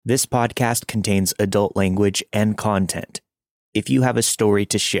This podcast contains adult language and content. If you have a story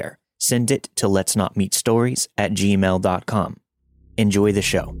to share, send it to letsnotmeetstories@gmail.com. Enjoy the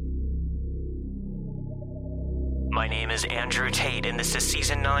show. My name is Andrew Tate, and this is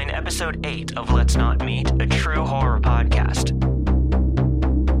Season 9, Episode 8 of Let's Not Meet, a true horror podcast.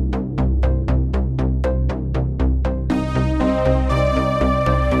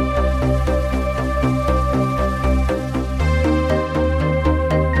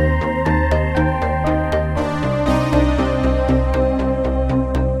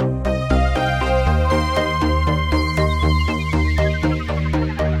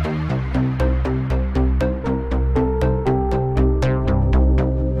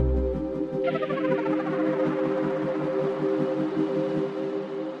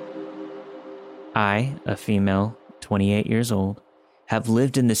 I, a female, 28 years old, have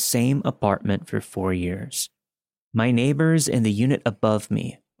lived in the same apartment for 4 years. My neighbors in the unit above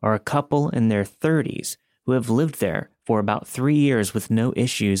me are a couple in their 30s who have lived there for about 3 years with no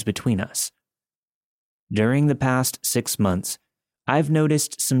issues between us. During the past 6 months, I've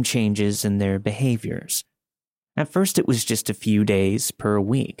noticed some changes in their behaviors. At first, it was just a few days per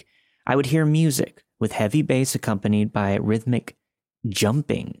week. I would hear music with heavy bass accompanied by rhythmic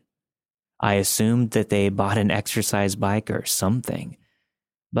jumping. I assumed that they bought an exercise bike or something,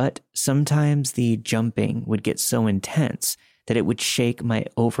 but sometimes the jumping would get so intense that it would shake my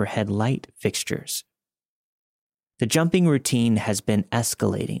overhead light fixtures. The jumping routine has been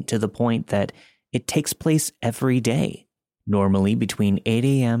escalating to the point that it takes place every day, normally between 8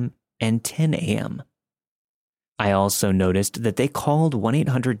 a.m. and 10 a.m. I also noticed that they called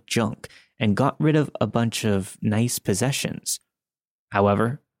 1-800-JUNK and got rid of a bunch of nice possessions.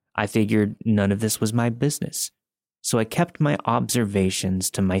 However, I figured none of this was my business, so I kept my observations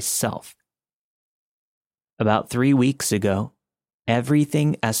to myself. About 3 weeks ago,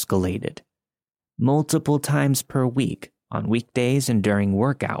 everything escalated. Multiple times per week, on weekdays and during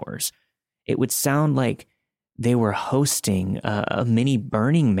work hours, it would sound like they were hosting a mini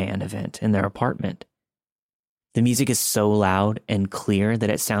Burning Man event in their apartment. The music is so loud and clear that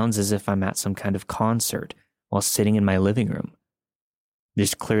it sounds as if I'm at some kind of concert while sitting in my living room.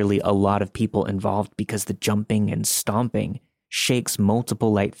 There's clearly a lot of people involved because the jumping and stomping shakes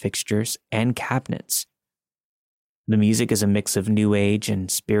multiple light fixtures and cabinets. The music is a mix of new age and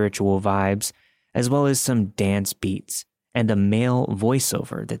spiritual vibes, as well as some dance beats and a male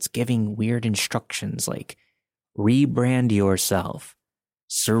voiceover that's giving weird instructions like, rebrand yourself,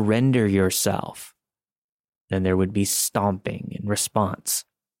 surrender yourself. Then there would be stomping in response.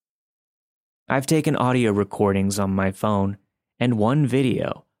 I've taken audio recordings on my phone and one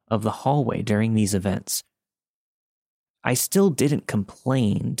video of the hallway during these events. I still didn't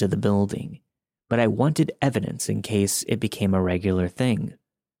complain to the building, but I wanted evidence in case it became a regular thing.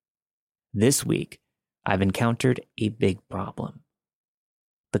 This week, I've encountered a big problem.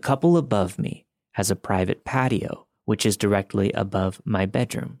 The couple above me has a private patio, which is directly above my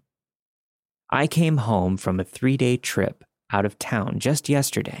bedroom. I came home from a 3-day trip out of town just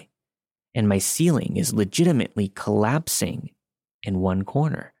yesterday, and my ceiling is legitimately collapsing in one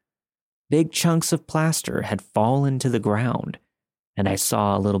corner. Big chunks of plaster had fallen to the ground, and I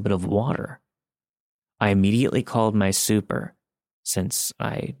saw a little bit of water. I immediately called my super, since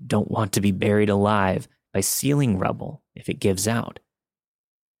I don't want to be buried alive by ceiling rubble if it gives out.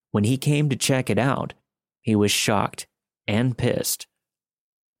 When he came to check it out, he was shocked and pissed.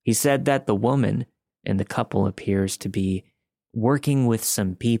 He said that the woman in the couple appears to be working with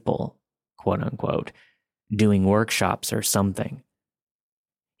some people, quote unquote, doing workshops or something.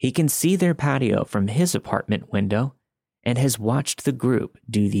 He can see their patio from his apartment window and has watched the group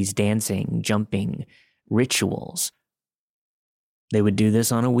do these dancing, jumping rituals. They would do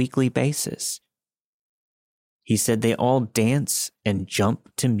this on a weekly basis. He said they all dance and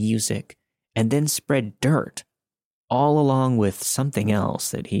jump to music and then spread dirt, all along with something else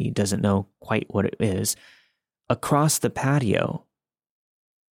that he doesn't know quite what it is, across the patio.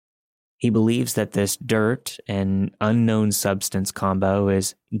 He believes that this dirt and unknown substance combo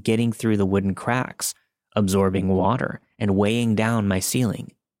is getting through the wooden cracks, absorbing water, and weighing down my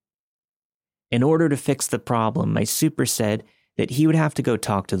ceiling. In order to fix the problem, my super said that he would have to go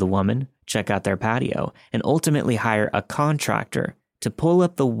talk to the woman, check out their patio, and ultimately hire a contractor to pull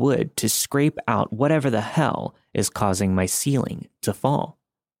up the wood to scrape out whatever the hell is causing my ceiling to fall.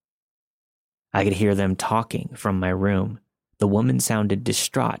 I could hear them talking from my room. The woman sounded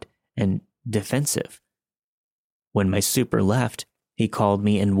distraught and defensive. When my super left, he called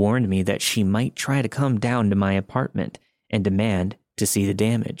me and warned me that she might try to come down to my apartment and demand to see the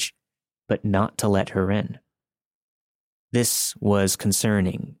damage, but not to let her in. This was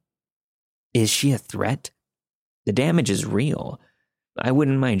concerning. Is she a threat? The damage is real. I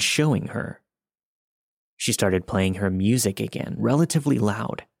wouldn't mind showing her. She started playing her music again, relatively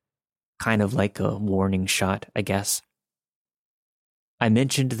loud. Kind of like a warning shot, I guess. I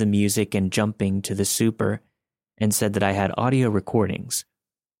mentioned the music and jumping to the super and said that I had audio recordings.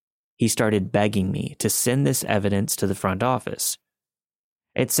 He started begging me to send this evidence to the front office.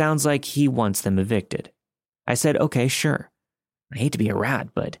 It sounds like he wants them evicted. I said, okay, sure. I hate to be a rat,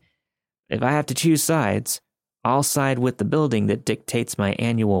 but if I have to choose sides, I'll side with the building that dictates my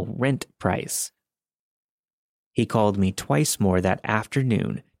annual rent price. He called me twice more that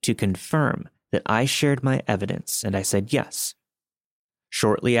afternoon to confirm that I shared my evidence, and I said yes.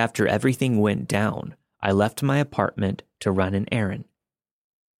 Shortly after everything went down, I left my apartment to run an errand.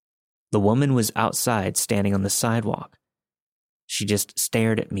 The woman was outside standing on the sidewalk. She just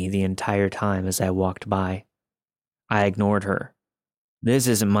stared at me the entire time as I walked by. I ignored her. This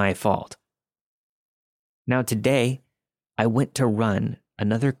isn't my fault. Now today, I went to run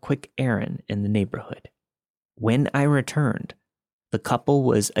another quick errand in the neighborhood. When I returned, the couple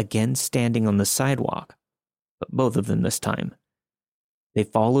was again standing on the sidewalk, but both of them this time. They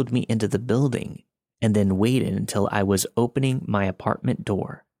followed me into the building and then waited until I was opening my apartment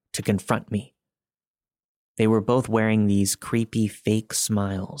door to confront me. They were both wearing these creepy fake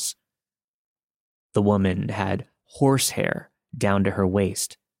smiles. The woman had horsehair down to her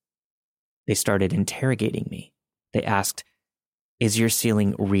waist. They started interrogating me. They asked, "Is your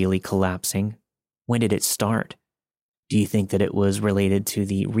ceiling really collapsing? When did it start? Do you think that it was related to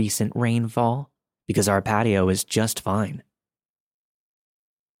the recent rainfall? Because our patio is just fine."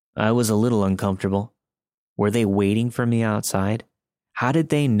 I was a little uncomfortable. Were they waiting for me outside? How did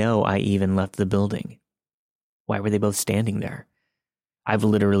they know I even left the building? Why were they both standing there? I've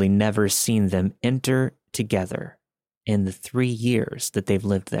literally never seen them enter together in the 3 years that they've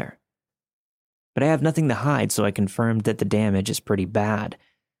lived there. But I have nothing to hide, so I confirmed that the damage is pretty bad.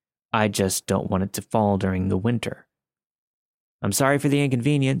 I just don't want it to fall during the winter. I'm sorry for the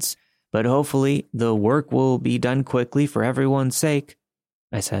inconvenience, but hopefully the work will be done quickly for everyone's sake,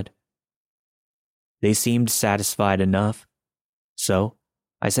 I said. They seemed satisfied enough, so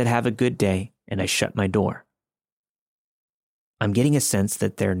I said have a good day, and I shut my door. I'm getting a sense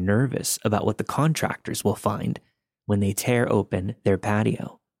that they're nervous about what the contractors will find when they tear open their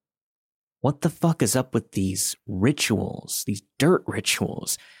patio. What the fuck is up with these rituals, these dirt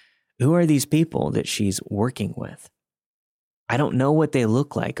rituals? Who are these people that she's working with? I don't know what they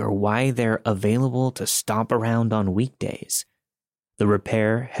look like or why they're available to stomp around on weekdays. The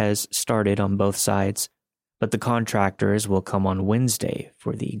repair has started on both sides, but the contractors will come on Wednesday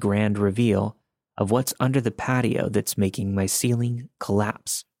for the grand reveal of what's under the patio that's making my ceiling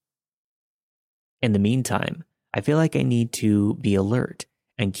collapse. In the meantime, I feel like I need to be alert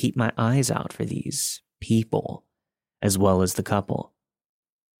and keep my eyes out for these people, as well as the couple.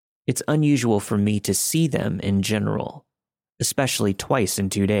 It's unusual for me to see them in general, especially twice in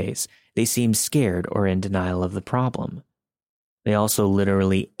 2 days. They seem scared or in denial of the problem. They also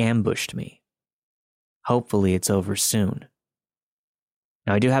literally ambushed me. Hopefully it's over soon.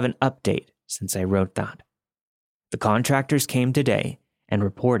 Now I do have an update since I wrote that. The contractors came today and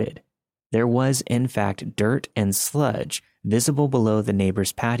reported there was in fact dirt and sludge visible below the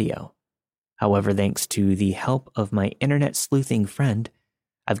neighbor's patio. However, thanks to the help of my internet sleuthing friend,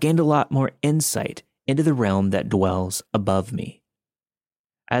 I've gained a lot more insight into the realm that dwells above me.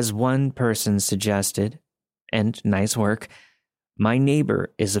 As one person suggested, and nice work, my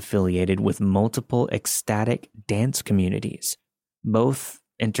neighbor is affiliated with multiple ecstatic dance communities, both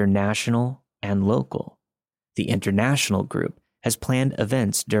international and local. The international group has planned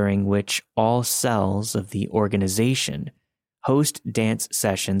events during which all cells of the organization host dance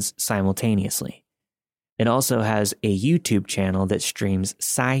sessions simultaneously. It also has a YouTube channel that streams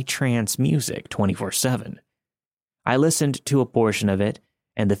psytrance music 24/7. I listened to a portion of it,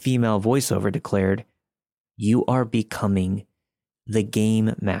 and the female voiceover declared, "You are becoming the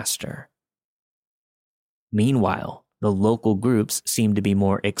game master." Meanwhile, the local groups seem to be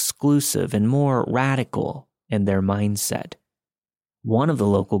more exclusive and more radical in their mindset. One of the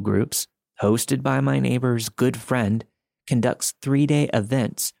local groups, hosted by my neighbor's good friend, conducts 3-day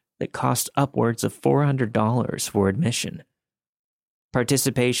events that cost upwards of $400 for admission.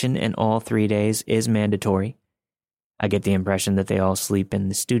 Participation in all 3 days is mandatory. I get the impression that they all sleep in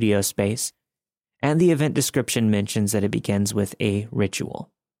the studio space, and the event description mentions that it begins with a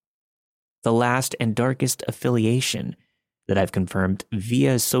ritual. The last and darkest affiliation that I've confirmed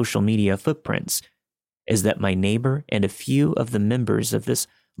via social media footprints is that my neighbor and a few of the members of this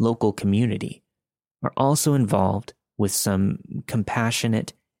local community are also involved with some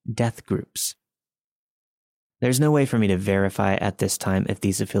compassionate death groups. There's no way for me to verify at this time if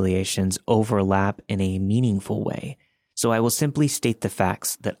these affiliations overlap in a meaningful way, so I will simply state the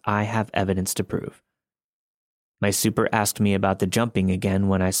facts that I have evidence to prove. My super asked me about the jumping again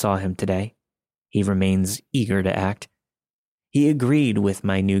when I saw him today. He remains eager to act. He agreed with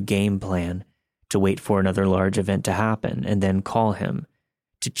my new game plan to wait for another large event to happen and then call him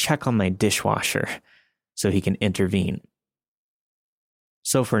to check on my dishwasher so he can intervene.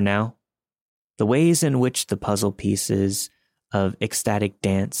 So for now, the ways in which the puzzle pieces of ecstatic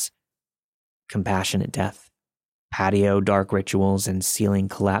dance, compassionate death, patio dark rituals, and ceiling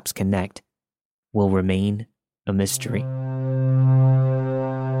collapse connect will remain a mystery.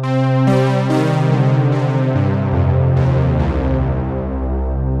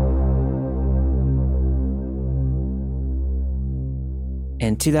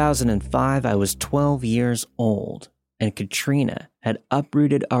 In 2005, I was 12 years old, and Katrina had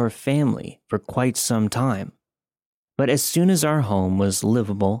uprooted our family for quite some time. But as soon as our home was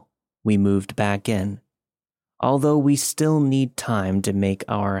livable, we moved back in. Although we still need time to make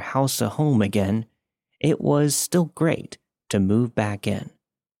our house a home again, it was still great to move back in.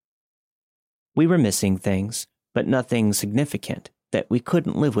 We were missing things, but nothing significant that we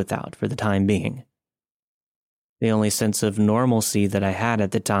couldn't live without for the time being. The only sense of normalcy that I had at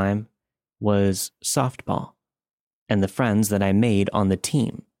the time was softball and the friends that I made on the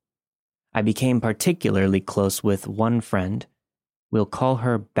team. I became particularly close with one friend. We'll call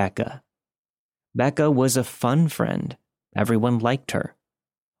her Becca. Becca was a fun friend. Everyone liked her.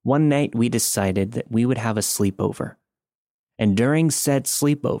 One night we decided that we would have a sleepover. And during said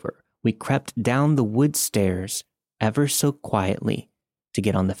sleepover, we crept down the wood stairs ever so quietly to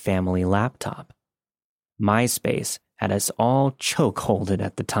get on the family laptop. MySpace had us all chokeholded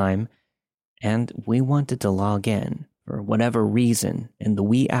at the time, and we wanted to log in for whatever reason in the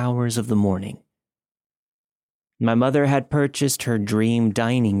wee hours of the morning. My mother had purchased her dream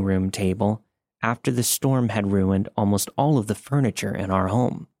dining room table after the storm had ruined almost all of the furniture in our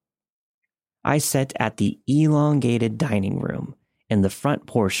home. I sat at the elongated dining room in the front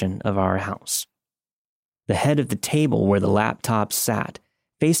portion of our house. The head of the table where the laptop sat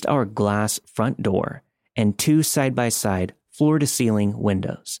faced our glass front door and two side-by-side floor-to-ceiling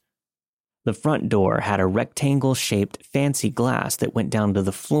windows. The front door had a rectangle-shaped fancy glass that went down to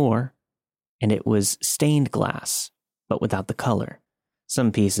the floor, and it was stained glass, but without the color.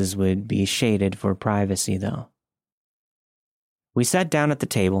 Some pieces would be shaded for privacy, though. We sat down at the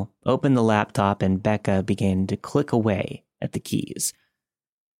table, opened the laptop, and Becca began to click away at the keys.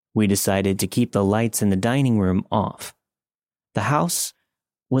 We decided to keep the lights in the dining room off. The house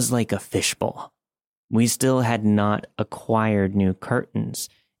was like a fishbowl. We still had not acquired new curtains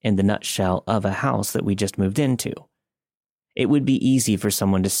in the nutshell of a house that we just moved into. It would be easy for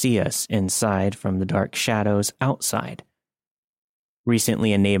someone to see us inside from the dark shadows outside.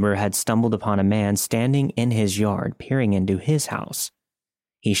 Recently, a neighbor had stumbled upon a man standing in his yard peering into his house.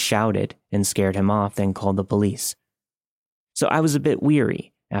 He shouted and scared him off, then called the police. So I was a bit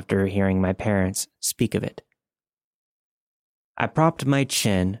weary after hearing my parents speak of it. I propped my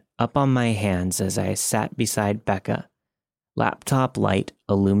chin up on my hands as I sat beside Becca, laptop light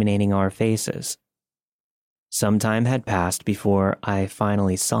illuminating our faces. Some time had passed before I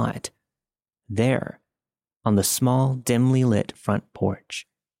finally saw it. There, on the small, dimly lit front porch.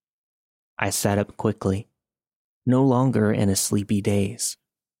 I sat up quickly, no longer in a sleepy daze.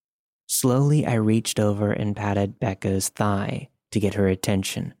 Slowly, I reached over and patted Becca's thigh to get her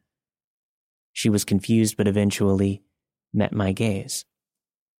attention. She was confused, but eventually met my gaze.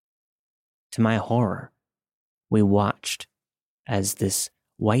 To my horror, we watched as this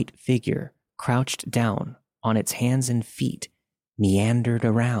white figure crouched down on its hands and feet, meandered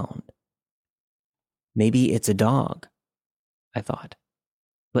around. Maybe it's a dog, I thought.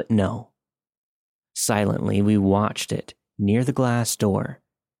 But no. Silently, we watched it near the glass door.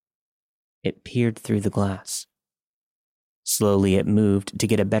 It peered through the glass. Slowly, it moved to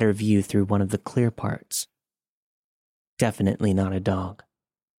get a better view through one of the clear parts. Definitely not a dog.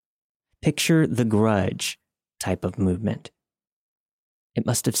 Picture The Grudge type of movement. It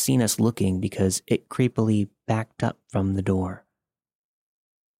must have seen us looking because it creepily backed up from the door.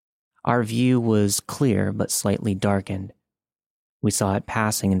 Our view was clear but slightly darkened. We saw it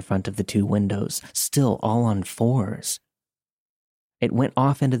passing in front of the two windows, still all on fours. It went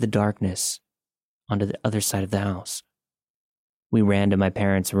off into the darkness, onto the other side of the house. We ran to my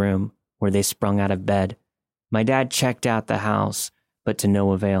parents' room, where they sprung out of bed. My dad checked out the house, but to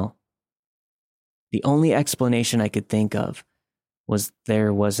no avail. The only explanation I could think of was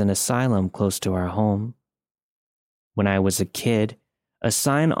there was an asylum close to our home. When I was a kid, a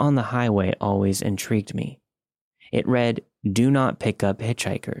sign on the highway always intrigued me. It read, "Do not pick up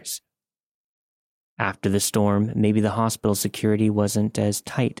hitchhikers." After the storm, maybe the hospital security wasn't as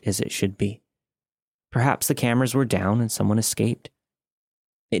tight as it should be. Perhaps the cameras were down and someone escaped.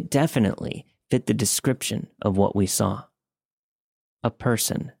 It definitely fit the description of what we saw. A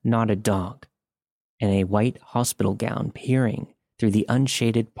person, not a dog, in a white hospital gown peering through the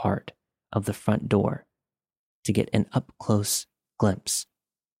unshaded part of the front door to get an up-close glimpse.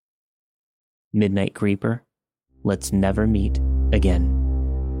 Midnight Creeper, let's never meet again.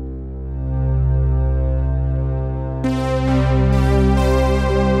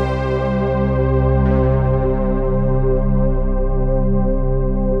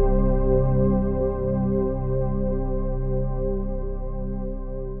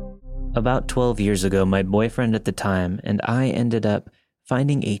 About 12 years ago, my boyfriend at the time and I ended up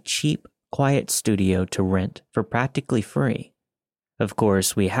finding a cheap, quiet studio to rent for practically free. Of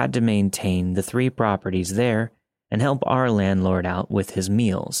course, we had to maintain the 3 properties there and help our landlord out with his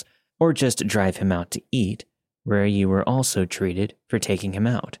meals, or just drive him out to eat, where you were also treated for taking him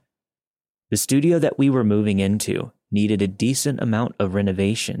out. The studio that we were moving into needed a decent amount of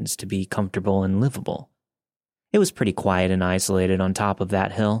renovations to be comfortable and livable. It was pretty quiet and isolated on top of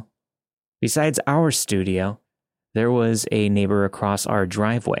that hill. Besides our studio, there was a neighbor across our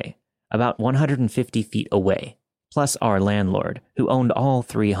driveway, about 150 feet away, plus our landlord, who owned all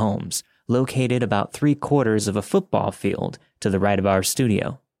 3 homes, located about 3/4 of a football field to the right of our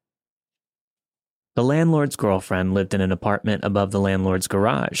studio. The landlord's girlfriend lived in an apartment above the landlord's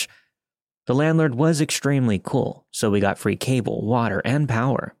garage. The landlord was extremely cool, so we got free cable, water, and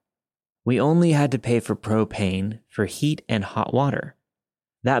power. We only had to pay for propane for heat and hot water.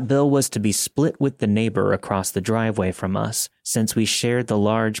 That bill was to be split with the neighbor across the driveway from us, since we shared the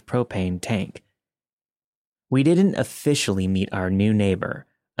large propane tank. We didn't officially meet our new neighbor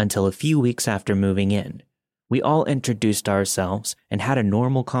until a few weeks after moving in. We all introduced ourselves and had a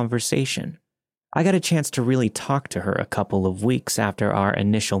normal conversation. I got a chance to really talk to her a couple of weeks after our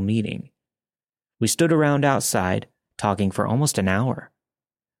initial meeting. We stood around outside, talking for almost an hour.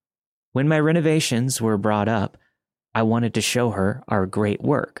 When my renovations were brought up, I wanted to show her our great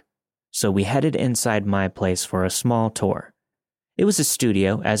work, so we headed inside my place for a small tour. It was a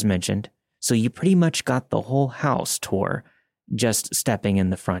studio, as mentioned, so you pretty much got the whole house tour just stepping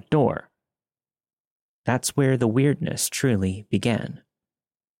in the front door. That's where the weirdness truly began.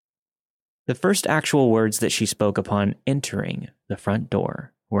 The first actual words that she spoke upon entering the front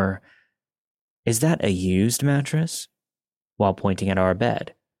door were, "Is that a used mattress?" while pointing at our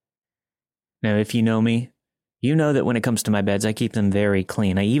bed. Now, if you know me, you know that when it comes to my beds, I keep them very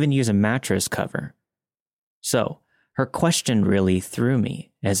clean. I even use a mattress cover. So, her question really threw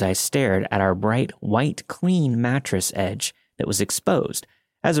me as I stared at our bright, white, clean mattress edge that was exposed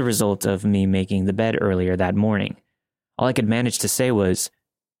as a result of me making the bed earlier that morning. All I could manage to say was,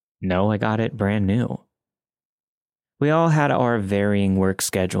 "No, I got it brand new." We all had our varying work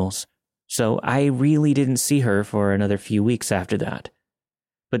schedules, so I really didn't see her for another few weeks after that.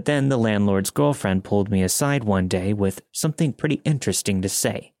 But then the landlord's girlfriend pulled me aside one day with something pretty interesting to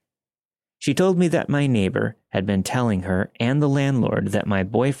say. She told me that my neighbor had been telling her and the landlord that my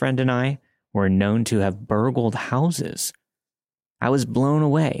boyfriend and I were known to have burgled houses. I was blown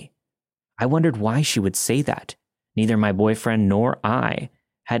away. I wondered why she would say that. Neither my boyfriend nor I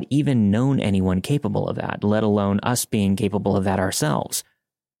had even known anyone capable of that, let alone us being capable of that ourselves.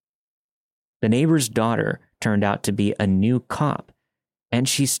 The neighbor's daughter turned out to be a new cop, and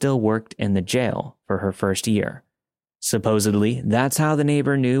she still worked in the jail for her first year. Supposedly, that's how the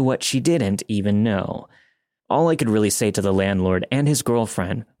neighbor knew what she didn't even know. All I could really say to the landlord and his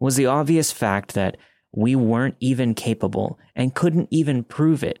girlfriend was the obvious fact that we weren't even capable and couldn't even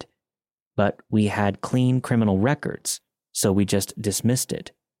prove it. But we had clean criminal records, so we just dismissed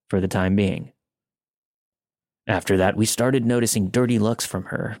it for the time being. After that, we started noticing dirty looks from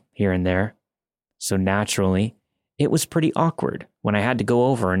her here and there. So naturally, it was pretty awkward when I had to go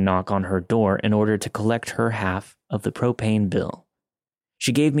over and knock on her door in order to collect her half of the propane bill.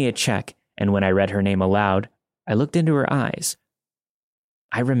 She gave me a check, and when I read her name aloud, I looked into her eyes.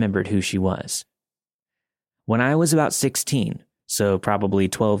 I remembered who she was. When I was about 16, so probably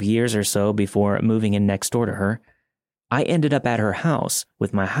 12 years or so before moving in next door to her, I ended up at her house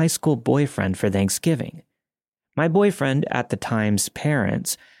with my high school boyfriend for Thanksgiving. My boyfriend at the time's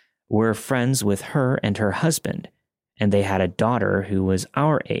parents were friends with her and her husband, and they had a daughter who was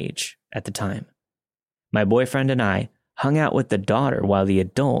our age at the time. My boyfriend and I hung out with the daughter while the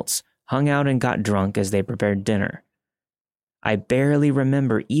adults hung out and got drunk as they prepared dinner. I barely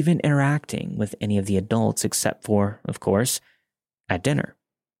remember even interacting with any of the adults except for, of course, at dinner.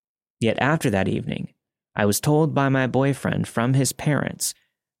 Yet after that evening, I was told by my boyfriend from his parents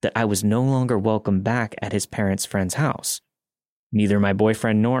that I was no longer welcome back at his parents' friend's house. Neither my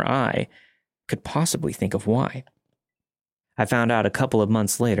boyfriend nor I could possibly think of why. I found out a couple of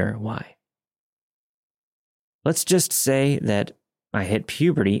months later why. Let's just say that I hit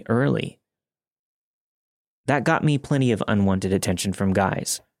puberty early. That got me plenty of unwanted attention from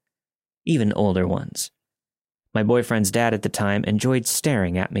guys, even older ones. My boyfriend's dad at the time enjoyed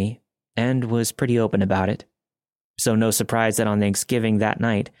staring at me and was pretty open about it. So no surprise that on Thanksgiving that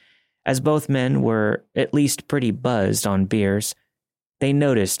night, as both men were at least pretty buzzed on beers, they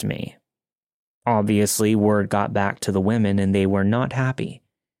noticed me. Obviously, word got back to the women and they were not happy.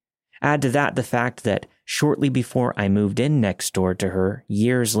 Add to that the fact that shortly before I moved in next door to her,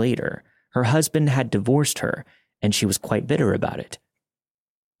 years later, her husband had divorced her and she was quite bitter about it.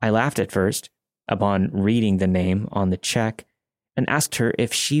 I laughed at first, upon reading the name on the check, and asked her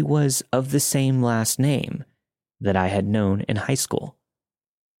if she was of the same last name that I had known in high school.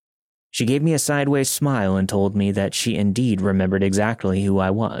 She gave me a sideways smile and told me that she indeed remembered exactly who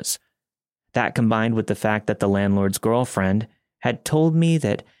I was. That combined with the fact that the landlord's girlfriend had told me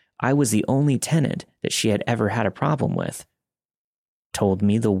that I was the only tenant that she had ever had a problem with, told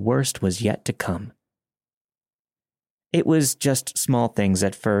me the worst was yet to come. It was just small things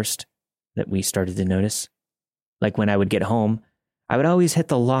at first that we started to notice. Like when I would get home, I would always hit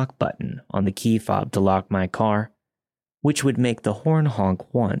the lock button on the key fob to lock my car, which would make the horn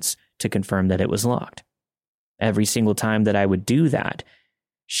honk once to confirm that it was locked. Every single time that I would do that,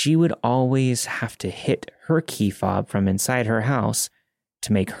 she would always have to hit her key fob from inside her house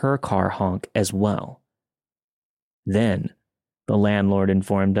to make her car honk as well. Then, the landlord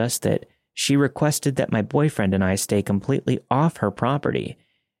informed us that she requested that my boyfriend and I stay completely off her property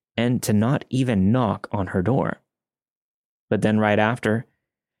and to not even knock on her door. But then right after,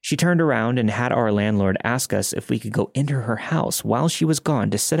 she turned around and had our landlord ask us if we could go into her house while she was gone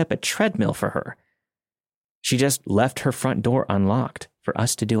to set up a treadmill for her. She just left her front door unlocked for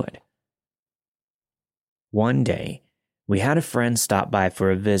us to do it. One day, we had a friend stop by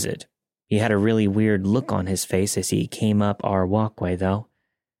for a visit. He had a really weird look on his face as he came up our walkway, though.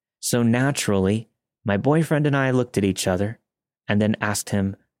 So naturally, my boyfriend and I looked at each other and then asked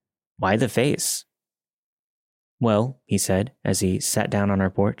him, "Why the face?" "Well," he said as he sat down on our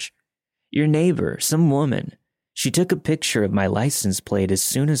porch, "your neighbor, some woman, she took a picture of my license plate as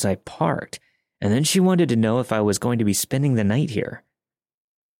soon as I parked, and then she wanted to know if I was going to be spending the night here."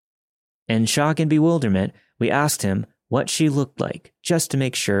 In shock and bewilderment, we asked him what she looked like, just to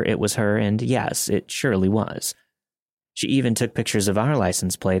make sure it was her, and yes, it surely was. She even took pictures of our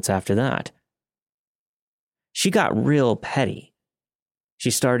license plates after that. She got real petty.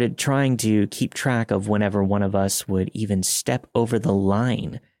 She started trying to keep track of whenever one of us would even step over the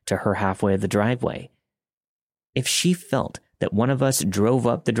line to her halfway of the driveway. If she felt that one of us drove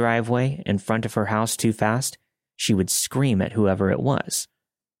up the driveway in front of her house too fast, she would scream at whoever it was.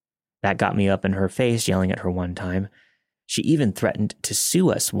 That got me up in her face, yelling at her one time. She even threatened to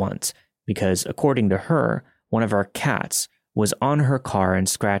sue us once because, according to her, one of our cats was on her car and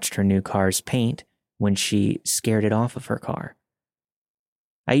scratched her new car's paint when she scared it off of her car.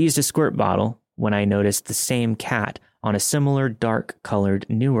 I used a squirt bottle when I noticed the same cat on a similar dark-colored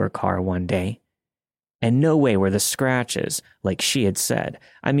newer car one day. And no way were the scratches like she had said.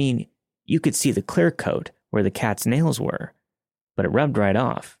 I mean, you could see the clear coat where the cat's nails were, but it rubbed right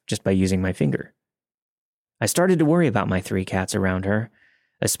off just by using my finger. I started to worry about my 3 cats around her,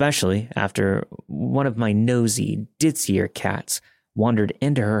 especially after one of my nosy, ditzier cats wandered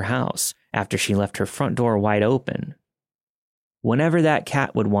into her house after she left her front door wide open. Whenever that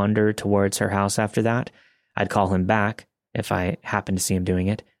cat would wander towards her house after that, I'd call him back if I happened to see him doing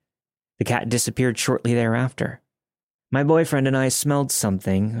it. The cat disappeared shortly thereafter. My boyfriend and I smelled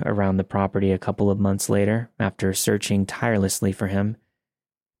something around the property a couple of months later after searching tirelessly for him,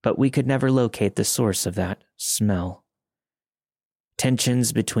 but we could never locate the source of that smell.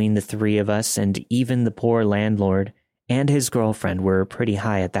 Tensions between the 3 of us and even the poor landlord and his girlfriend were pretty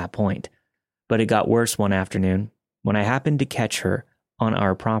high at that point, but it got worse one afternoon when I happened to catch her on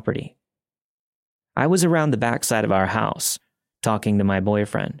our property. I was around the backside of our house, talking to my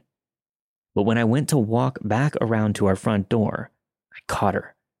boyfriend. But when I went to walk back around to our front door, I caught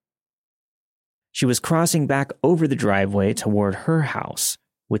her. She was crossing back over the driveway toward her house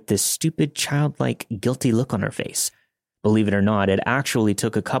with this stupid, childlike, guilty look on her face. Believe it or not, it actually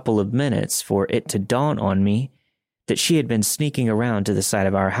took a couple of minutes for it to dawn on me that she had been sneaking around to the side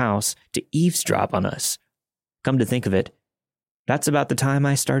of our house to eavesdrop on us. Come to think of it, That's about the time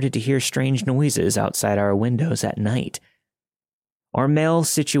I started to hear strange noises outside our windows at night. Our mail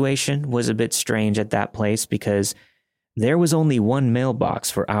situation was a bit strange at that place because there was only one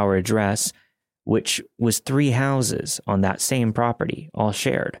mailbox for our address, which was 3 houses on that same property, all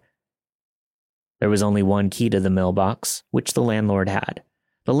shared. There was only one key to the mailbox, which the landlord had.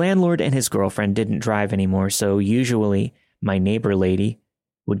 The landlord and his girlfriend didn't drive anymore, so usually my neighbor lady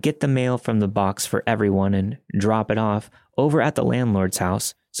would get the mail from the box for everyone and drop it off over at the landlord's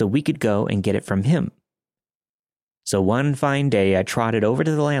house so we could go and get it from him. So one fine day, I trotted over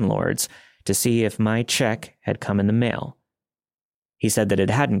to the landlord's to see if my check had come in the mail. He said that it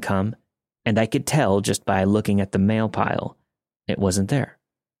hadn't come, and I could tell just by looking at the mail pile. It wasn't there.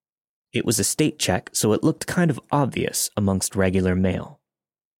 It was a state check, so it looked kind of obvious amongst regular mail.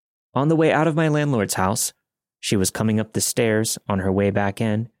 On the way out of my landlord's house, she was coming up the stairs on her way back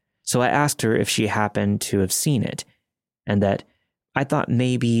in, so I asked her if she happened to have seen it, and that I thought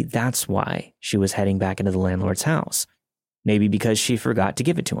maybe that's why she was heading back into the landlord's house. Maybe because she forgot to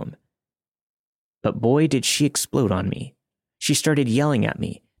give it to him. But boy, did she explode on me. She started yelling at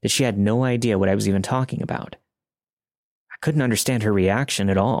me that she had no idea what I was even talking about. I couldn't understand her reaction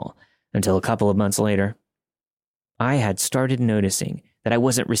at all until a couple of months later. I had started noticing that I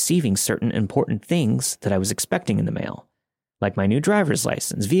wasn't receiving certain important things that I was expecting in the mail, like my new driver's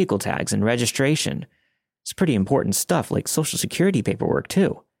license, vehicle tags, and registration. It's pretty important stuff like Social Security paperwork,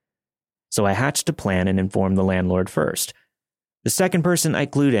 too. So I hatched a plan and informed the landlord first. The second person I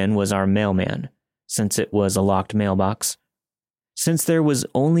clued in was our mailman, since it was a locked mailbox. Since there was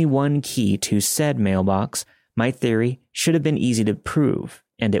only one key to said mailbox, my theory should have been easy to prove,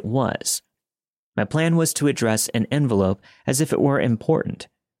 and it was. My plan was to address an envelope as if it were important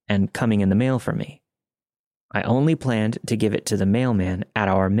and coming in the mail for me. I only planned to give it to the mailman at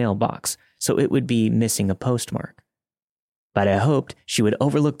our mailbox, so it would be missing a postmark. But I hoped she would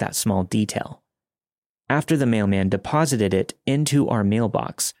overlook that small detail. After the mailman deposited it into our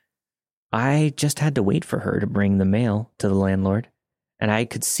mailbox, I just had to wait for her to bring the mail to the landlord, and I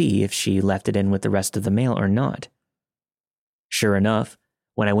could see if she left it in with the rest of the mail or not. Sure enough,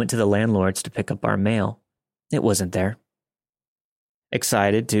 when I went to the landlord's to pick up our mail, it wasn't there.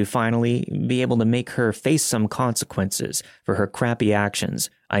 Excited to finally be able to make her face some consequences for her crappy actions,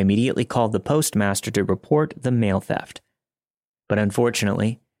 I immediately called the postmaster to report the mail theft. But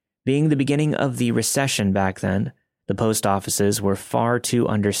unfortunately, being the beginning of the recession back then, the post offices were far too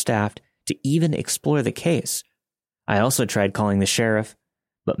understaffed to even explore the case. I also tried calling the sheriff,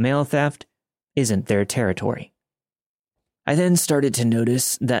 but mail theft isn't their territory. I then started to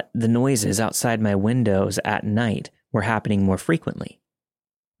notice that the noises outside my windows at night were happening more frequently.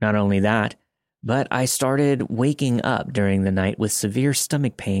 Not only that, but I started waking up during the night with severe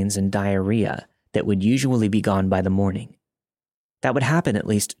stomach pains and diarrhea that would usually be gone by the morning. That would happen at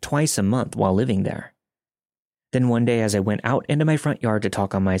least twice a month while living there. Then one day as I went out into my front yard to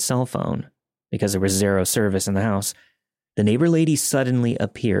talk on my cell phone, because there was zero service in the house, the neighbor lady suddenly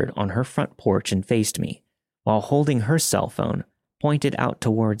appeared on her front porch and faced me, while holding her cell phone pointed out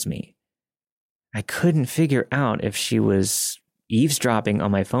towards me. I couldn't figure out if she was eavesdropping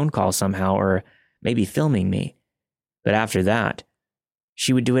on my phone call somehow or maybe filming me. But after that,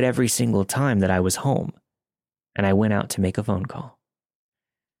 she would do it every single time that I was home, and I went out to make a phone call.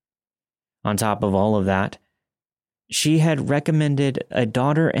 On top of all of that, she had recommended a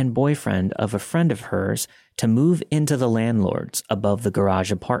daughter and boyfriend of a friend of hers to move into the landlord's above the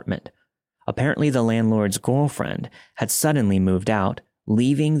garage apartment. Apparently, the landlord's girlfriend had suddenly moved out,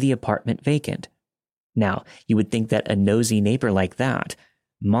 leaving the apartment vacant. Now, you would think that a nosy neighbor like that,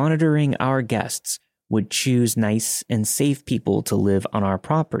 monitoring our guests, would choose nice and safe people to live on our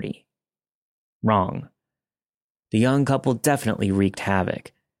property. Wrong. The young couple definitely wreaked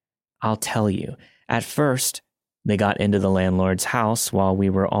havoc. I'll tell you, at first, they got into the landlord's house while we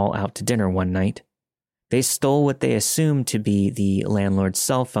were all out to dinner one night. They stole what they assumed to be the landlord's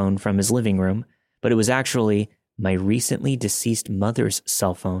cell phone from his living room, but it was actually my recently deceased mother's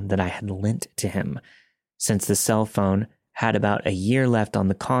cell phone that I had lent to him, since the cell phone had about a year left on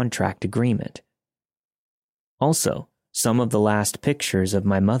the contract agreement. Also, some of the last pictures of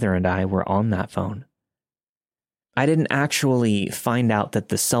my mother and I were on that phone. I didn't actually find out that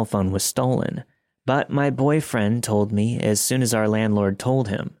the cell phone was stolen, but my boyfriend told me as soon as our landlord told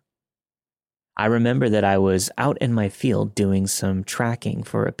him. I remember that I was out in my field doing some tracking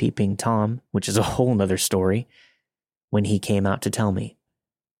for a peeping Tom, which is a whole nother story, when he came out to tell me.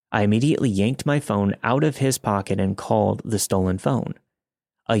 I immediately yanked my phone out of his pocket and called the stolen phone.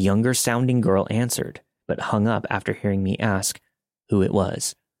 A younger sounding girl answered, but hung up after hearing me ask who it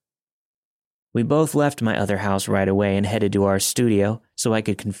was. We both left my other house right away and headed to our studio so I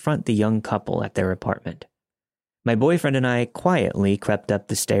could confront the young couple at their apartment. My boyfriend and I quietly crept up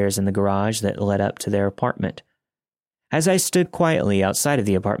the stairs in the garage that led up to their apartment. As I stood quietly outside of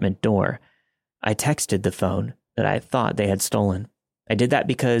the apartment door, I texted the phone that I thought they had stolen. I did that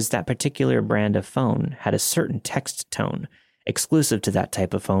because that particular brand of phone had a certain text tone, exclusive to that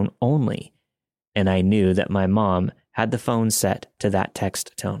type of phone only, and I knew that my mom had the phone set to that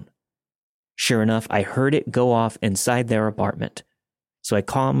text tone. Sure enough, I heard it go off inside their apartment, so I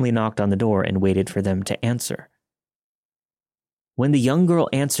calmly knocked on the door and waited for them to answer. When the young girl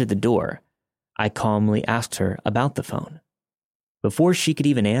answered the door, I calmly asked her about the phone. Before she could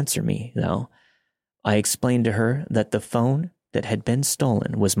even answer me, though, I explained to her that the phone that had been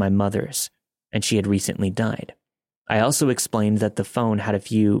stolen was my mother's, and she had recently died. I also explained that the phone had a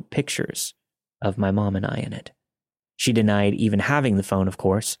few pictures of my mom and I in it. She denied even having the phone, of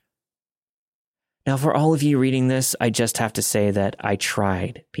course. Now, for all of you reading this, I just have to say that I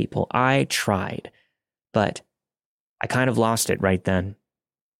tried, people. I tried. But I kind of lost it right then.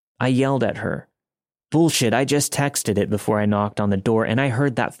 I yelled at her. Bullshit, I just texted it before I knocked on the door, and I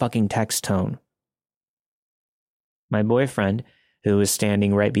heard that fucking text tone. My boyfriend, who was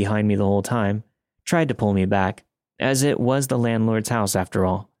standing right behind me the whole time, tried to pull me back, as it was the landlord's house after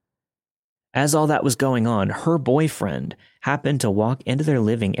all. As all that was going on, her boyfriend happened to walk into their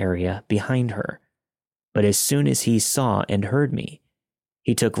living area behind her. But as soon as he saw and heard me,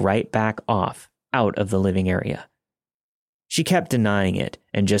 he took right back off out of the living area. She kept denying it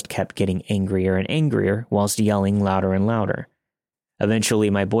and just kept getting angrier and angrier whilst yelling louder and louder. Eventually,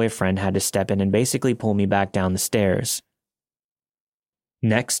 my boyfriend had to step in and basically pull me back down the stairs.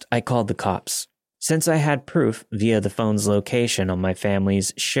 Next, I called the cops. Since I had proof via the phone's location on my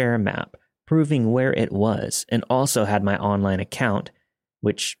family's share map, proving where it was, and also had my online account,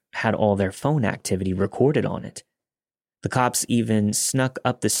 which had all their phone activity recorded on it. The cops even snuck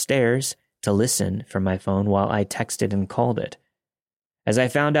up the stairs to listen for my phone while I texted and called it. As I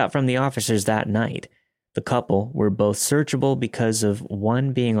found out from the officers that night, the couple were both searchable because of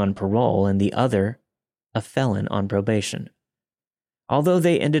one being on parole and the other a felon on probation. Although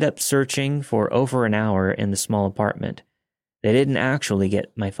they ended up searching for over an hour in the small apartment, they didn't actually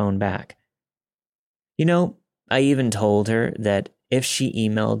get my phone back. You know, I even told her that if she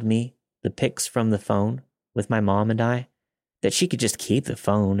emailed me the pics from the phone with my mom and I, that she could just keep the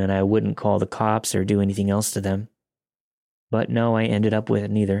phone and I wouldn't call the cops or do anything else to them. But no, I ended up with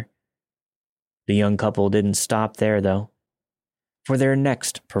neither. The young couple didn't stop there, though. For their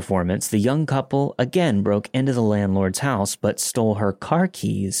next performance, the young couple again broke into the landlord's house but stole her car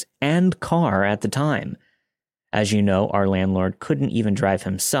keys and car at the time. As you know, our landlord couldn't even drive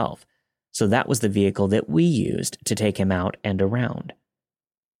himself, so that was the vehicle that we used to take him out and around.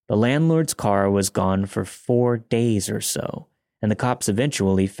 The landlord's car was gone for 4 days or so, and the cops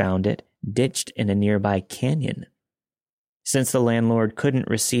eventually found it ditched in a nearby canyon. Since the landlord couldn't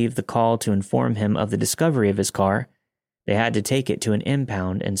receive the call to inform him of the discovery of his car, they had to take it to an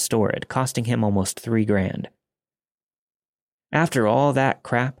impound and store it, costing him almost $3,000. After all that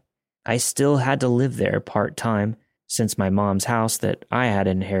crap, I still had to live there part-time since my mom's house that I had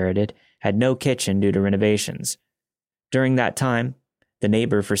inherited had no kitchen due to renovations. During that time, the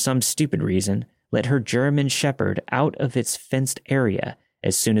neighbor, for some stupid reason, let her German Shepherd out of its fenced area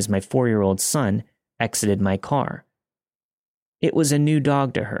as soon as my 4-year-old son exited my car. It was a new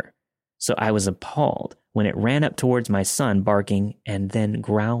dog to her, so I was appalled when it ran up towards my son barking and then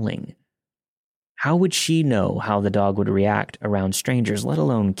growling. How would she know how the dog would react around strangers, let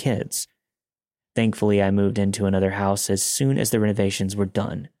alone kids? Thankfully, I moved into another house as soon as the renovations were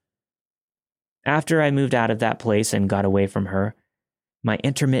done. After I moved out of that place and got away from her, my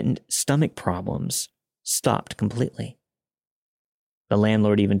intermittent stomach problems stopped completely. The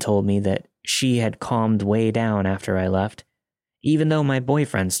landlord even told me that she had calmed way down after I left, even though my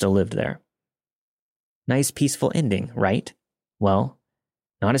boyfriend still lived there. Nice peaceful ending, right? Well,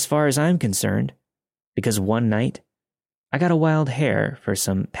 not as far as I'm concerned, because one night, I got a wild hair for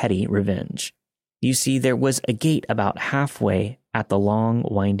some petty revenge. You see, there was a gate about halfway at the long,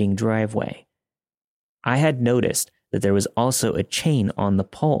 winding driveway. I had noticed that there was also a chain on the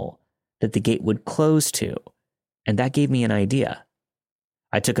pole that the gate would close to, and that gave me an idea.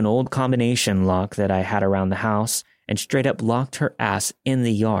 I took an old combination lock that I had around the house and straight up locked her ass in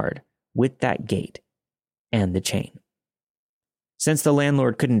the yard with that gate and the chain. Since the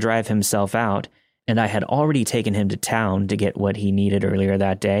landlord couldn't drive himself out, and I had already taken him to town to get what he needed earlier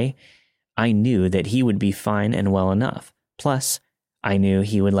that day, I knew that he would be fine and well enough. Plus, I knew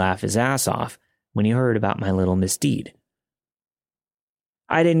he would laugh his ass off when he heard about my little misdeed.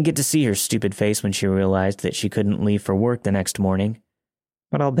 I didn't get to see her stupid face when she realized that she couldn't leave for work the next morning,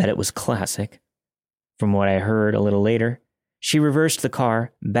 but I'll bet it was classic. From what I heard a little later, she reversed the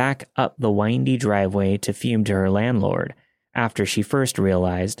car back up the windy driveway to fume to her landlord after she first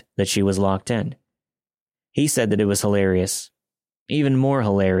realized that she was locked in. He said that it was hilarious. Even more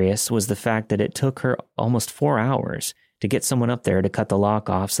hilarious was the fact that it took her almost 4 hours to get someone up there to cut the lock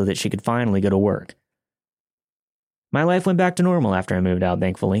off so that she could finally go to work. My life went back to normal after I moved out,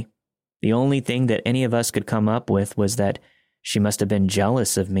 thankfully. The only thing that any of us could come up with was that she must have been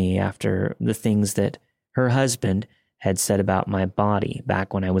jealous of me after the things that her husband had said about my body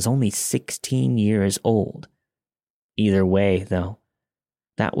back when I was only 16 years old. Either way, though,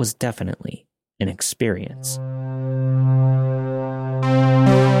 that was definitely an experience.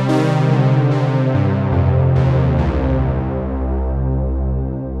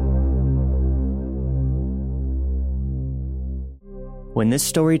 When this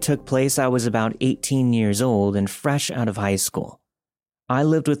story took place, I was about 18 years old and fresh out of high school. I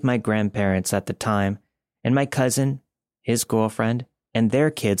lived with my grandparents at the time, and my cousin, his girlfriend, and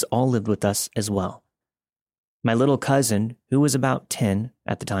their kids all lived with us as well. My little cousin, who was about 10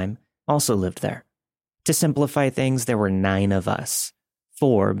 at the time, also lived there. To simplify things, there were 9 of us,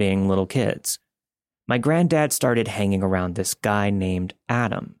 4 being little kids. My granddad started hanging around this guy named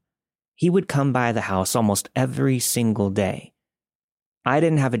Adam. He would come by the house almost every single day. I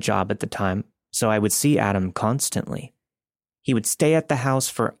didn't have a job at the time, so I would see Adam constantly. He would stay at the house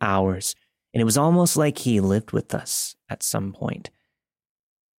for hours, and it was almost like he lived with us at some point.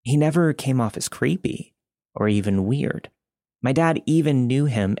 He never came off as creepy or even weird. My dad even knew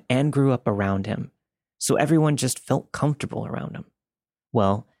him and grew up around him, so everyone just felt comfortable around him.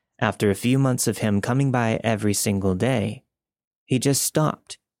 Well, after a few months of him coming by every single day, he just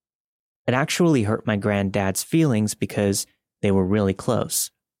stopped. It actually hurt my granddad's feelings because they were really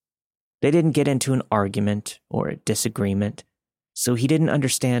close. They didn't get into an argument or a disagreement, so he didn't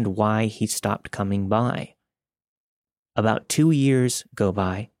understand why he stopped coming by. About 2 years go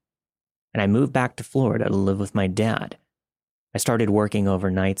by, and I moved back to Florida to live with my dad. I started working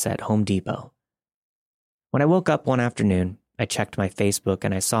overnights at Home Depot. When I woke up one afternoon, I checked my Facebook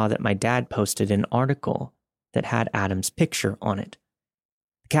and I saw that my dad posted an article that had Adam's picture on it.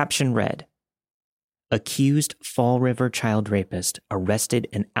 The caption read, "Accused Fall River child rapist arrested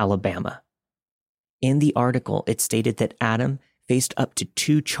in Alabama." In the article, it stated that Adam faced up to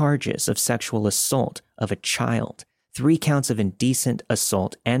 2 charges of sexual assault of a child, 3 counts of indecent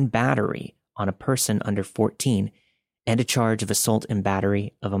assault and battery on a person under 14, and a charge of assault and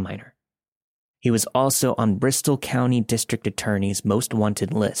battery of a minor. He was also on Bristol County District Attorney's most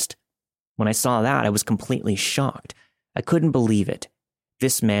wanted list. When I saw that, I was completely shocked. I couldn't believe it.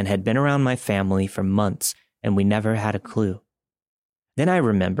 This man had been around my family for months, and we never had a clue. Then I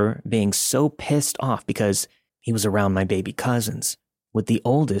remember being so pissed off because he was around my baby cousins, with the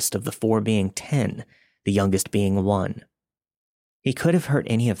oldest of the 4 being 10, the youngest being 1. He could have hurt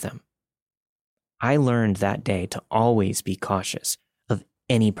any of them. I learned that day to always be cautious of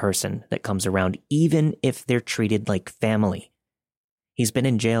any person that comes around, even if they're treated like family. He's been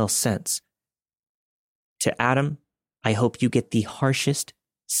in jail since. To Adam, I hope you get the harshest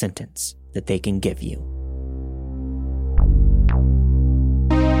sentence that they can give you.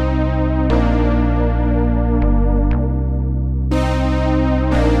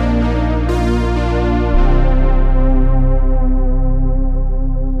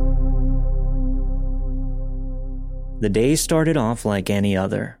 The day started off like any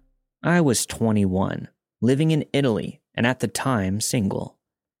other. I was 21, living in Italy, and at the time single.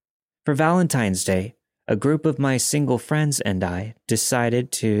 For Valentine's Day, a group of my single friends and I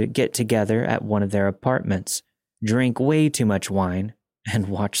decided to get together at one of their apartments, drink way too much wine, and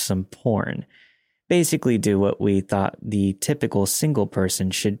watch some porn. Basically do what we thought the typical single person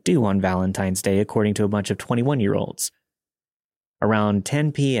should do on Valentine's Day according to a bunch of 21-year-olds. Around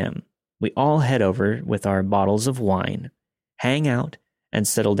 10 p.m., we all head over with our bottles of wine, hang out, and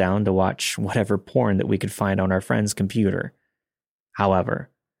settle down to watch whatever porn that we could find on our friend's computer.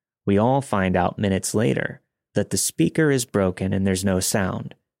 However, we all find out minutes later that the speaker is broken and there's no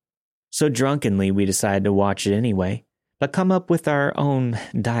sound. So drunkenly, we decide to watch it anyway, but come up with our own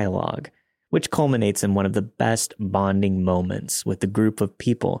dialogue, which culminates in one of the best bonding moments with the group of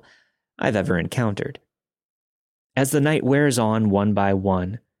people I've ever encountered. As the night wears on one by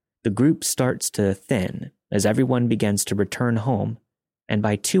one, the group starts to thin as everyone begins to return home, and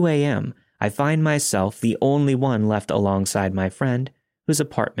by 2 a.m., I find myself the only one left alongside my friend, whose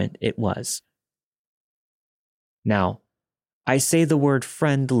apartment it was. Now, I say the word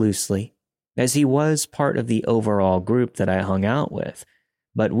friend loosely, as he was part of the overall group that I hung out with,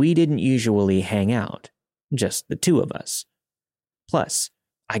 but we didn't usually hang out, just the two of us. Plus,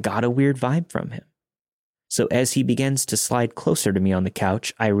 I got a weird vibe from him. So as he begins to slide closer to me on the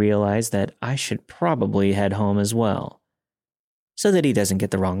couch, I realize that I should probably head home as well, so that he doesn't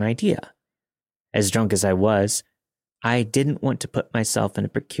get the wrong idea. As drunk as I was, I didn't want to put myself in a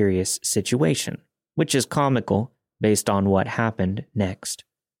precarious situation, which is comical based on what happened next.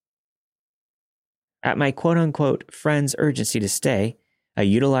 At my quote-unquote friend's urgency to stay, I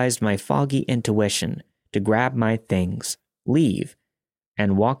utilized my foggy intuition to grab my things, leave,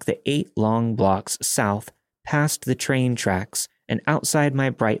 and walk the 8 long blocks south past the train tracks and outside my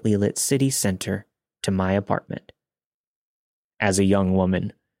brightly lit city center to my apartment. As a young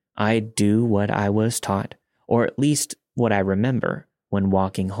woman, I do what I was taught, or at least what I remember when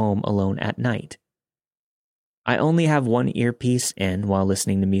walking home alone at night. I only have one earpiece in while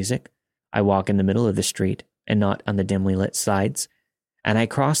listening to music. I walk in the middle of the street and not on the dimly lit sides, and I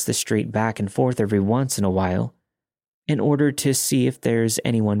cross the street back and forth every once in a while in order to see if there's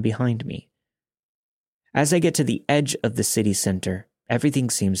anyone behind me. As I get to the edge of the city center, everything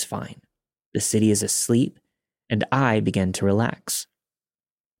seems fine. The city is asleep, and I begin to relax.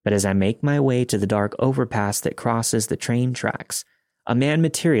 But as I make my way to the dark overpass that crosses the train tracks, a man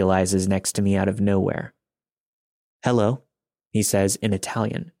materializes next to me out of nowhere. "Hello," he says in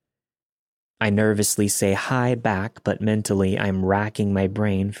Italian. I nervously say hi back, but mentally I'm racking my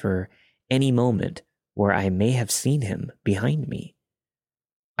brain for any moment where I may have seen him behind me.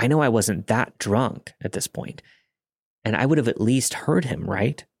 I know I wasn't that drunk at this point, and I would have at least heard him,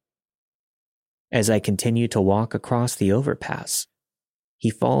 right? As I continue to walk across the overpass, he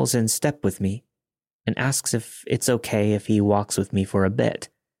falls in step with me and asks if it's okay if he walks with me for a bit.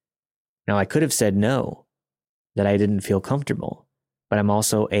 Now, I could have said no, that I didn't feel comfortable, but I'm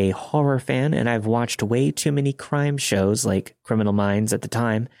also a horror fan and I've watched way too many crime shows like Criminal Minds at the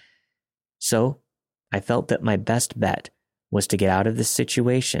time, so I felt that my best bet was to get out of this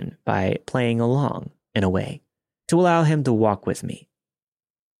situation by playing along, in a way, to allow him to walk with me.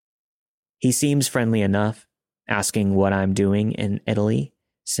 He seems friendly enough, asking what I'm doing in Italy,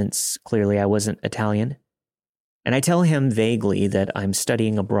 since clearly I wasn't Italian, and I tell him vaguely that I'm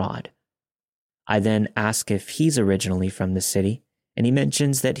studying abroad. I then ask if he's originally from the city, and he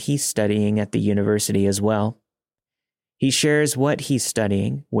mentions that he's studying at the university as well. He shares what he's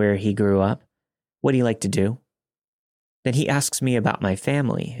studying, where he grew up, what he liked to do. Then he asks me about my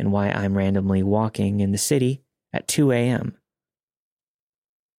family and why I'm randomly walking in the city at 2 a.m.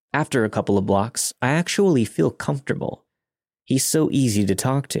 After a couple of blocks, I actually feel comfortable. He's so easy to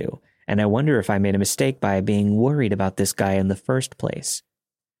talk to, and I wonder if I made a mistake by being worried about this guy in the first place.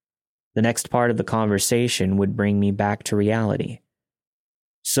 The next part of the conversation would bring me back to reality.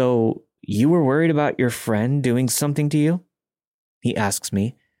 "So, you were worried about your friend doing something to you?" he asks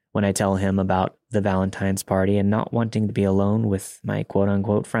me when I tell him about the Valentine's party and not wanting to be alone with my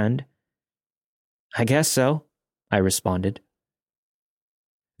quote-unquote friend. "I guess so," I responded.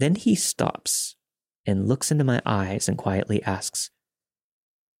 Then he stops and looks into my eyes and quietly asks,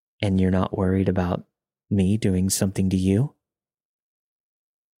 "And you're not worried about me doing something to you?"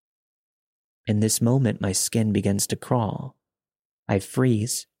 In this moment, my skin begins to crawl. I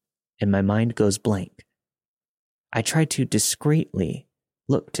freeze, and my mind goes blank. I try to discreetly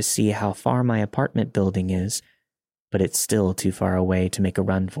look to see how far my apartment building is, but it's still too far away to make a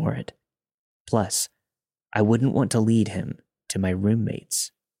run for it. Plus, I wouldn't want to lead him to my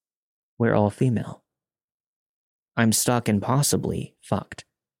roommates. We're all female. I'm stuck and possibly fucked.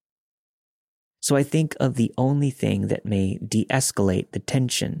 So I think of the only thing that may de-escalate the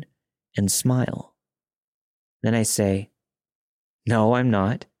tension and smile. Then I say, "No, I'm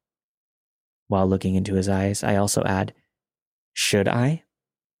not." While looking into his eyes, I also add, "Should I?"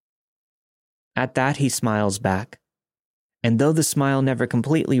 At that, he smiles back, and though the smile never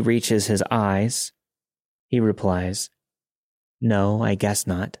completely reaches his eyes, he replies, "No, I guess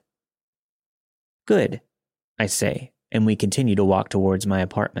not." "Good," I say, and we continue to walk towards my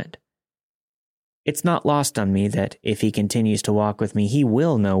apartment. It's not lost on me that if he continues to walk with me, he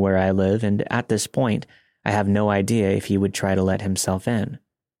will know where I live, and at this point, I have no idea if he would try to let himself in.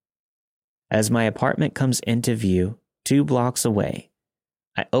 As my apartment comes into view, 2 blocks away,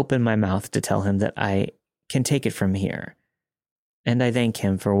 I open my mouth to tell him that I can take it from here, and I thank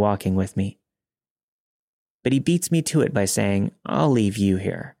him for walking with me. But he beats me to it by saying, "I'll leave you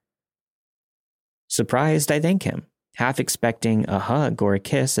here." Surprised, I thank him, half expecting a hug or a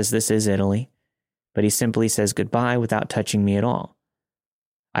kiss as this is Italy, but he simply says goodbye without touching me at all.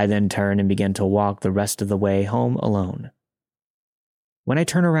 I then turn and begin to walk the rest of the way home alone. When I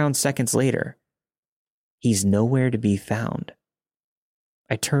turn around seconds later, he's nowhere to be found.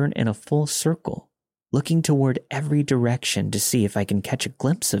 I turn in a full circle, looking toward every direction to see if I can catch a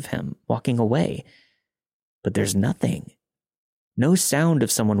glimpse of him walking away. But there's nothing. No sound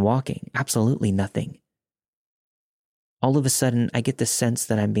of someone walking, absolutely nothing. All of a sudden, I get the sense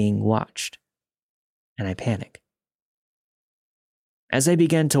that I'm being watched, and I panic. As I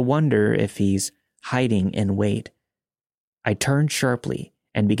begin to wonder if he's hiding in wait, I turn sharply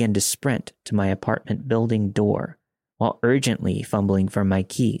and begin to sprint to my apartment building door while urgently fumbling for my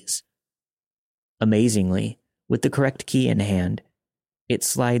keys. Amazingly, with the correct key in hand, it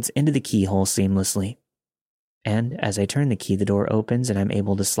slides into the keyhole seamlessly. And as I turn the key, the door opens and I'm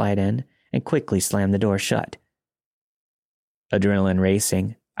able to slide in and quickly slam the door shut. Adrenaline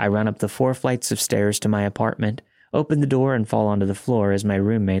racing, I run up the 4 flights of stairs to my apartment, open the door and fall onto the floor as my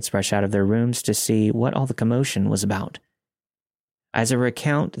roommates rush out of their rooms to see what all the commotion was about. As I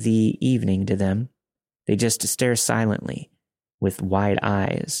recount the evening to them, they just stare silently, with wide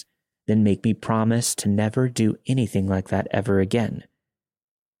eyes, then make me promise to never do anything like that ever again.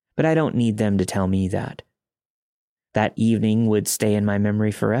 But I don't need them to tell me that. That evening would stay in my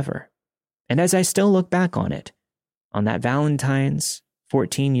memory forever. And as I still look back on it, on that Valentine's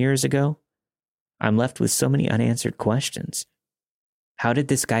 14 years ago, I'm left with so many unanswered questions. How did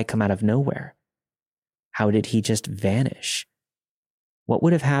this guy come out of nowhere? How did he just vanish? What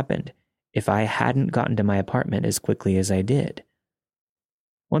would have happened if I hadn't gotten to my apartment as quickly as I did?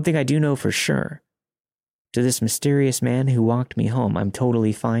 One thing I do know for sure, to this mysterious man who walked me home, I'm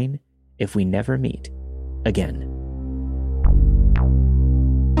totally fine if we never meet again.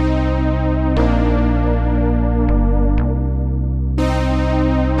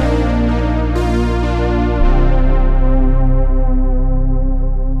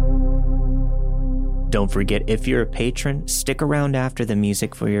 Don't forget, if you're a patron, stick around after the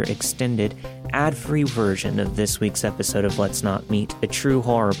music for your extended, ad-free version of this week's episode of Let's Not Meet, a true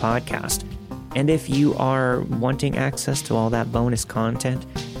horror podcast. And if you are wanting access to all that bonus content,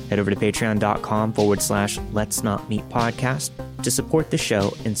 head over to patreon.com/Let's Not Meet podcast to support the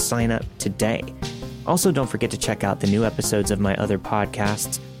show and sign up today. Also, don't forget to check out the new episodes of my other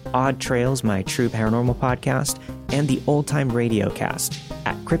podcasts, Odd Trails, my true paranormal podcast, and the Old Time Radio Cast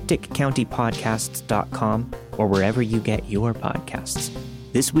at crypticcountypodcasts.com or wherever you get your podcasts.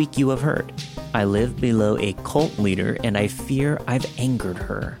 This week you have heard, I live below a cult leader and I fear I've angered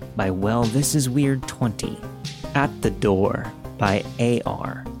her by Well, This Is Weird 20. At the Door by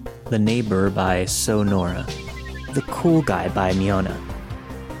AR. The Neighbor by Sonora. The Cool Guy by Miana.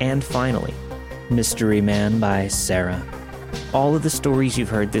 And finally, Mystery Man by Sarah. All of the stories you've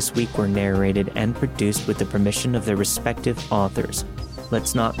heard this week were narrated and produced with the permission of their respective authors.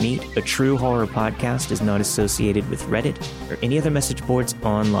 Let's Not Meet, a true horror podcast, is not associated with Reddit or any other message boards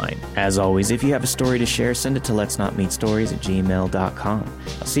online. As always, if you have a story to share, send it to letsnotmeetstories@gmail.com.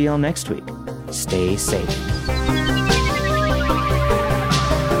 I'll see y'all next week. Stay safe.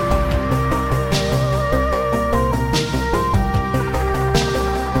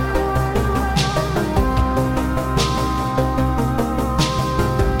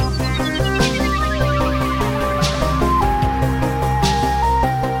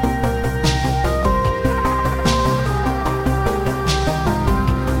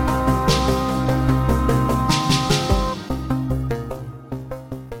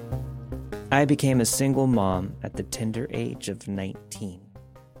 I became a single mom at the tender age of 19.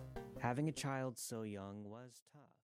 Having a child so young was tough.